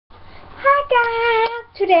guys!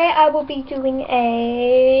 Today I will be doing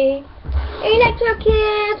a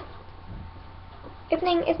Elektrokid.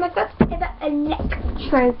 Opening is my first ever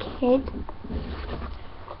Elektrokid.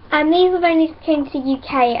 And these have only came to the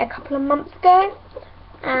UK a couple of months ago.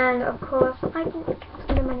 And of course I didn't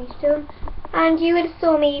spend the money to them. And you would have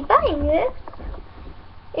saw me buying this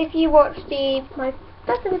if you watched my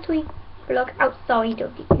first ever toy vlog outside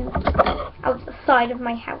of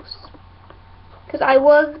my house. Because I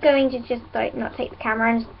was going to just not take the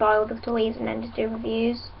camera and just buy all the toys and then just do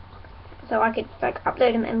reviews, so I could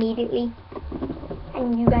upload them immediately,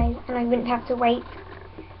 and I wouldn't have to wait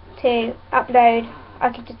to upload. I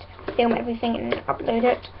could just film everything and then upload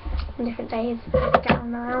it on different days,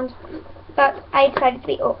 down around. But I decided to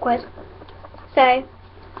be awkward, so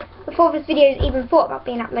before this video is even thought about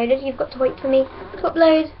being uploaded, you've got to wait for me to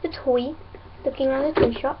upload the toy, looking around the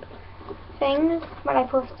toy shop things, when I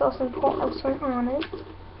saw some porcelain armors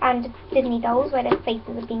and Disney dolls where their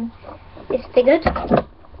faces are being disfigured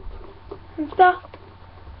and stuff.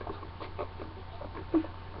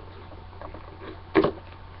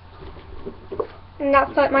 And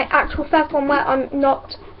that's like my actual first one where I'm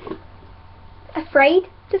not afraid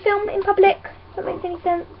to film in public, if that makes any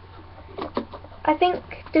sense. I think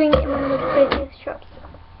doing it in one of the busiest shops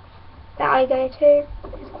that I go to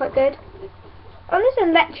is quite good. On this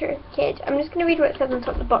Elektrokid, I'm just going to read what it says on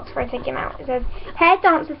top of the box before I take him out. It says, hair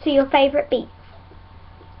dances to your favourite beats.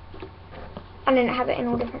 And then it has it in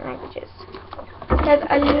all different languages. There's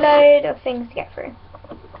a load of things to get through.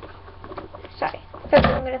 So, first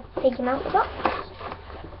I'm going to take him out of the box.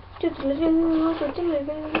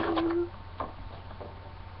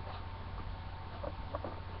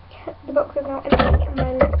 The box is now empty and my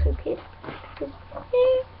Elektrokid is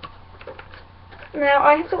here. Now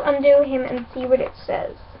I have to undo him and see what it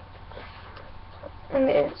says. And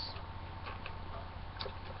it's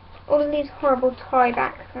all of these horrible tie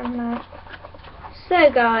backs and that.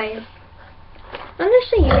 So guys, I'm going to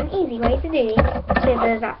show you an easy way to do these.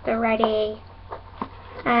 Scissors at the ready.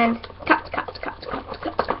 And cut.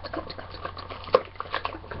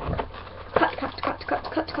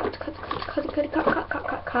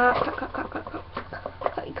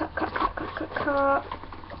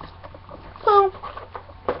 So,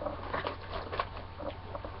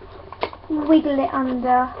 wiggle it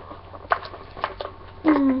under.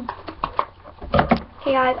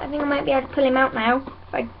 Okay guys, I think I might be able to pull him out now.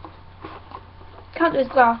 I can't do his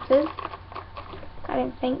glasses. I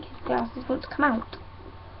don't think his glasses want to come out.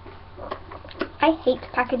 I hate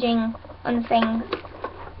packaging on things.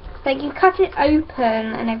 Like, you cut it open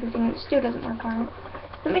and everything, it still doesn't work out.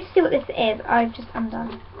 Let me see what this is. I've just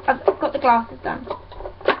undone. I've got the glasses done.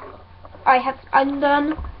 I have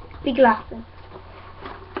undone the glasses.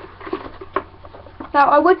 Now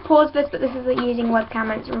I would pause this, but this is using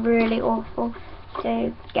webcam and it's really awful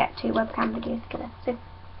to get two webcam videos together. So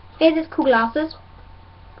here's his cool glasses.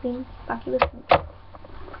 Green, backy with pink.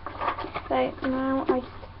 So now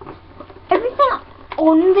everything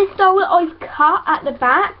on this doll I've cut at the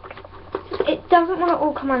back. It doesn't want to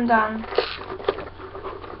all come undone.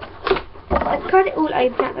 I've cut it all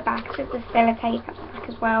open at the back, so there's the sellotape at the back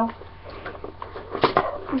as well.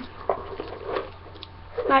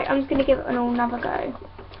 Right, I'm just going to give it another go.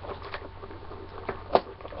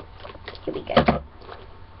 Here we go.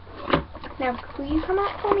 Now, will you come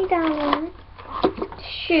out for me, darling? The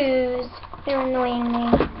shoes, they're annoying me.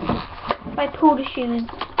 If I pull the shoes.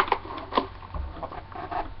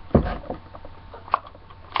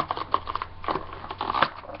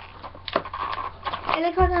 It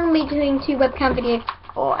looks like I'm going to be doing two webcam videos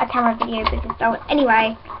or a camera video with this doll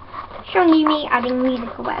anyway, showing you me adding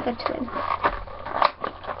music or whatever to him.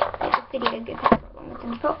 Video good.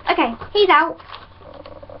 Okay, he's out.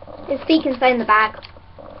 His feet can stay in the bag.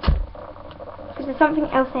 Because there's something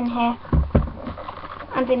else in here.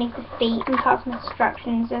 Underneath his feet, and apart from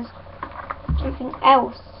instructions, there's something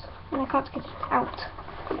else. And I can't get it out.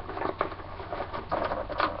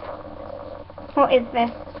 What is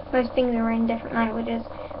this? Most things are in different languages.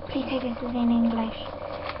 Please say this is in English.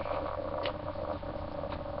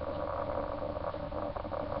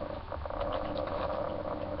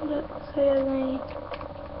 Look, so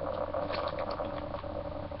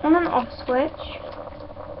on and off switch.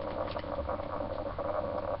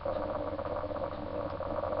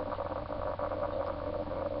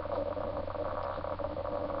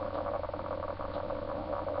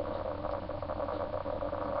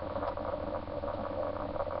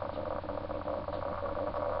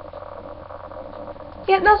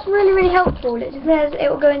 Yeah, that's really helpful. It says it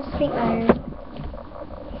will go into sleep mode.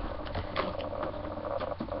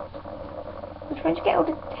 I'm trying to get all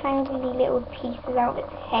the tangly little pieces out of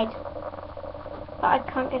its head. but I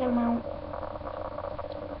can't get him out.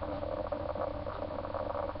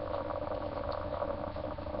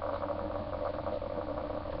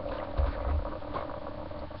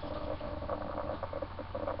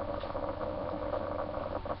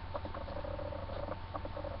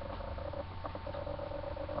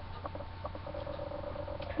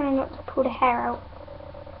 Trying not to pull the hair out.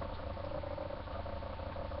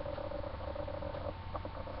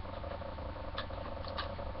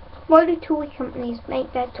 Why do toy companies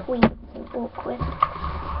make their toys so awkward?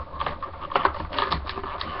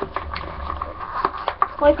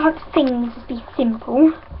 Why can't things just be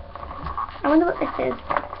simple? I wonder what this is.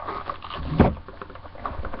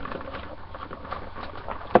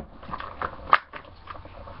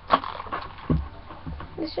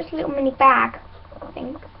 It's just a little mini bag, I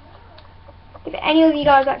think. If any of you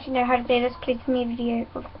guys actually know how to do this, please send me a video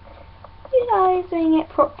of you guys doing it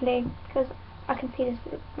properly, because I can see this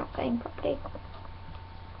is not going properly.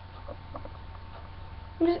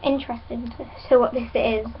 I'm just interested to see what this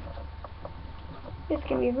is. This is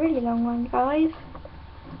going to be a really long one, guys.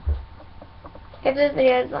 If this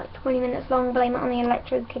video is like 20 minutes long, blame it on the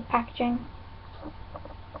Elektrokid packaging.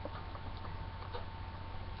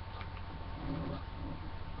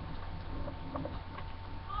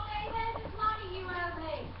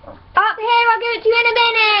 Up here, I'll give it to you in a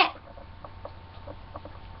minute!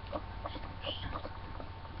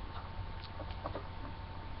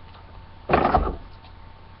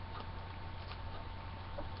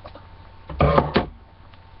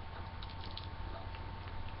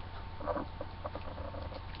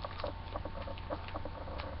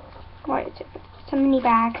 Right, it's a mini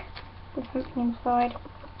bag with something inside.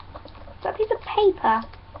 Is that a piece of paper?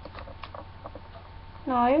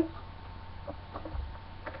 No.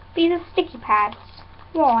 These are sticky pads.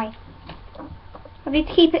 Why? I need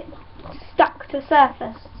to keep it stuck to the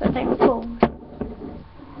surface so it don't fall.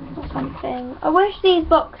 Or something. I wish these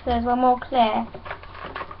boxes were more clear.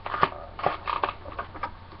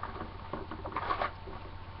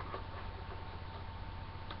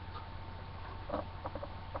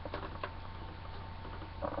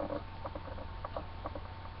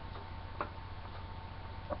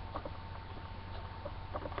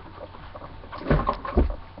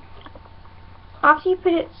 After you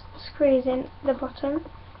put its screws in the bottom,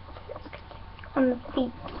 on the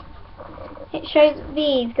feet, it shows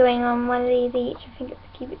V's going on one of these each. I think it's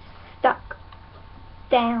to keep it stuck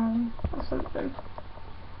down or something.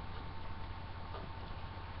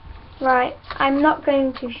 Right, I'm not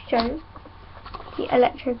going to show the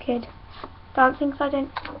Elektrokid dancing because I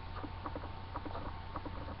don't...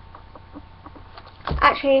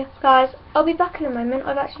 Actually, guys, I'll be back in a moment.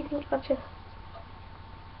 I've actually think I've just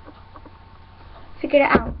figured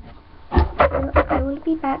it out. I will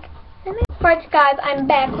be back. Right guys, I'm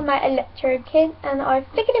back with my Elektrokid and I've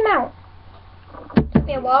figured him out. It took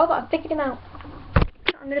me a while, but I figured him out.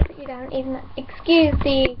 I'm going to put you down, even excuse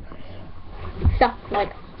the stuff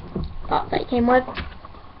like parts that he came with.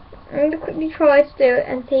 I'm going to quickly try to do it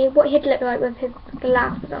and see what he'd look like with his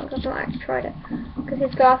glasses on, because I've not actually tried it. Because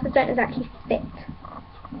his glasses don't exactly fit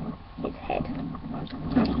his head.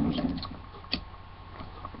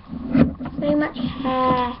 So much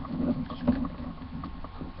hair.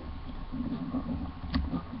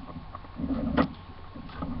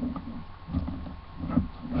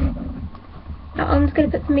 Now I'm just going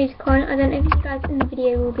to put some music on. I don't know if you guys in the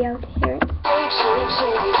video will be able to hear it.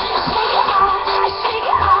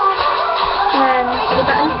 The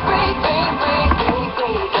button.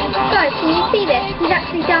 Guys, can you see this? He's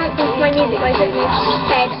actually dancing to my music by putting his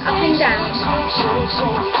head up and down.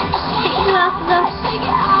 Take his glasses off.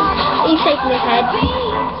 He's shaking his head.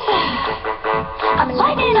 I'm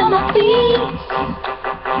lighting up my feet.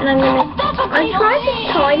 And I'm trying to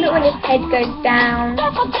time it when his head goes down. So,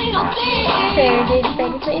 dude,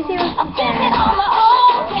 baby, so you see what's there?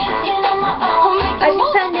 I just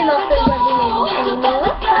turned him off so he won't be moving anymore.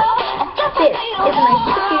 This is my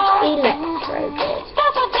cute Elektrokid.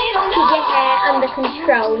 Keep your hair under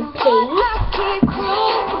control, please.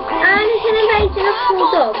 And it's an invasion of small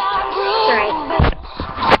dogs. Great.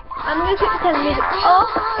 I'm going to turn the music off,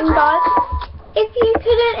 and guys, if you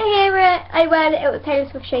couldn't hear it, I will. It was Taylor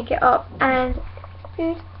Swift Shake It Up, and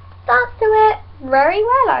you dance to it very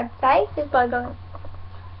well, I'd say. Just by going.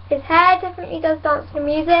 His hair definitely does dance to the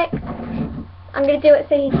music. I'm going to do it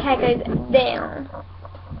so his hair goes down.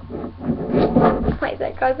 Wait a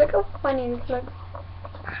sec, guys, look how funny this looks.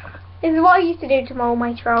 This is what I used to do to all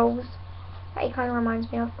my trolls. That he kind of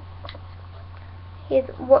reminds me of. Here's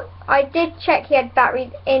what I did check. He had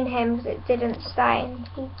batteries in him because it didn't say, and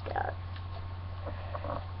he does.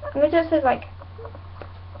 I'm gonna just say like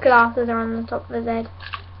glasses are on the top of his head.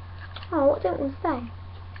 Oh, what don't we say?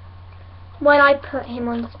 When I put him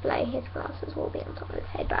on display, his glasses will be on top of his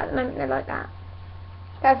head, but at the moment they're like that.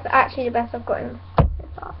 That's actually the best I've got him so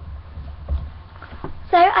far.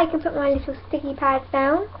 So I can put my little sticky pads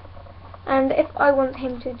down, and if I want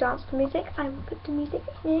him to dance to music, I will put the music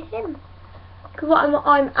near him. Because what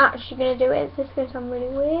I'm actually going to do is, this is going to sound really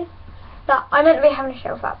weird, but I'm meant to be having a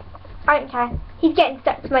shelf up. I don't care. He's getting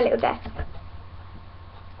stuck to my little desk.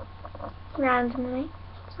 Randomly.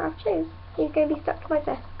 So I'll choose. He's going to be stuck to my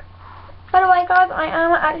desk. By the way, guys, I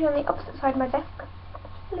am actually on the opposite side of my desk.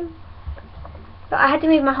 Hello. But I had to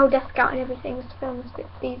move my whole desk out and everything to film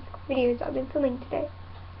these videos that I've been filming today.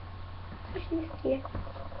 Especially this video.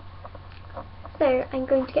 So I'm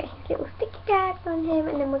going to get his little sticky pads on him,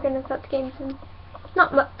 and then we're going to start to get him some,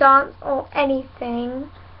 not much dance or anything.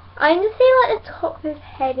 I can see like the top of his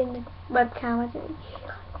head in the webcam, I think.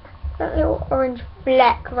 That little orange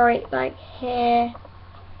fleck right like here.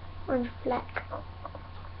 Orange fleck.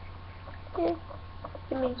 Yeah,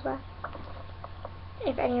 it means swear.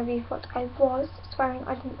 If any of you thought I was swearing,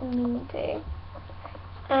 I didn't mean to.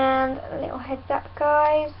 And a little heads up,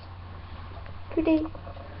 guys. Cootie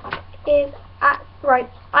is at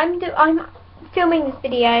I'm filming this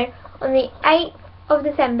video on the 8th of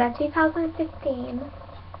December 2015,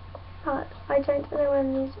 but I don't know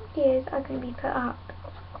when these videos are going to be put up,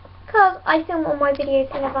 because I film all my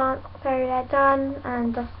videos in advance, so they're done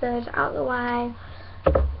and dusted out of the way,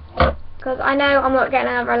 because I know I'm not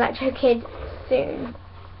getting another Elektrokid soon,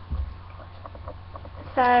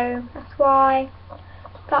 so that's why.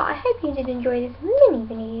 But I hope you did enjoy this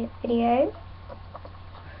mini video,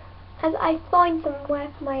 as I find somewhere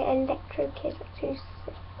for my Elektrokid to sit.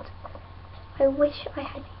 I wish I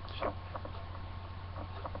had each.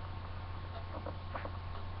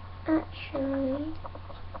 Actually,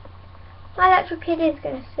 my Elektrokid is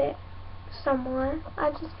going to sit somewhere.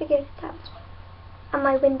 I just figured it out. And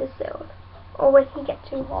my windowsill. Or will he get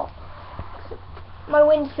too hot? My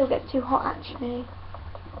windowsill gets too hot actually.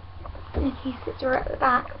 And if he sits right at the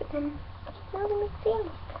back, but then now let me see.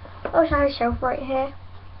 I wish I had a shelf right here.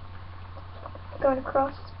 Going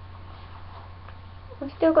across.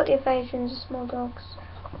 I've still got the evasions of small dogs.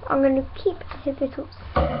 I'm going to keep his little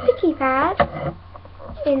sticky pad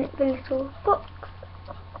in the little box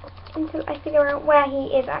until I figure out where he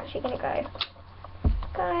is actually going to go.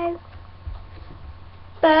 Guys,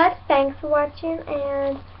 but thanks for watching,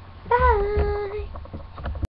 and bye!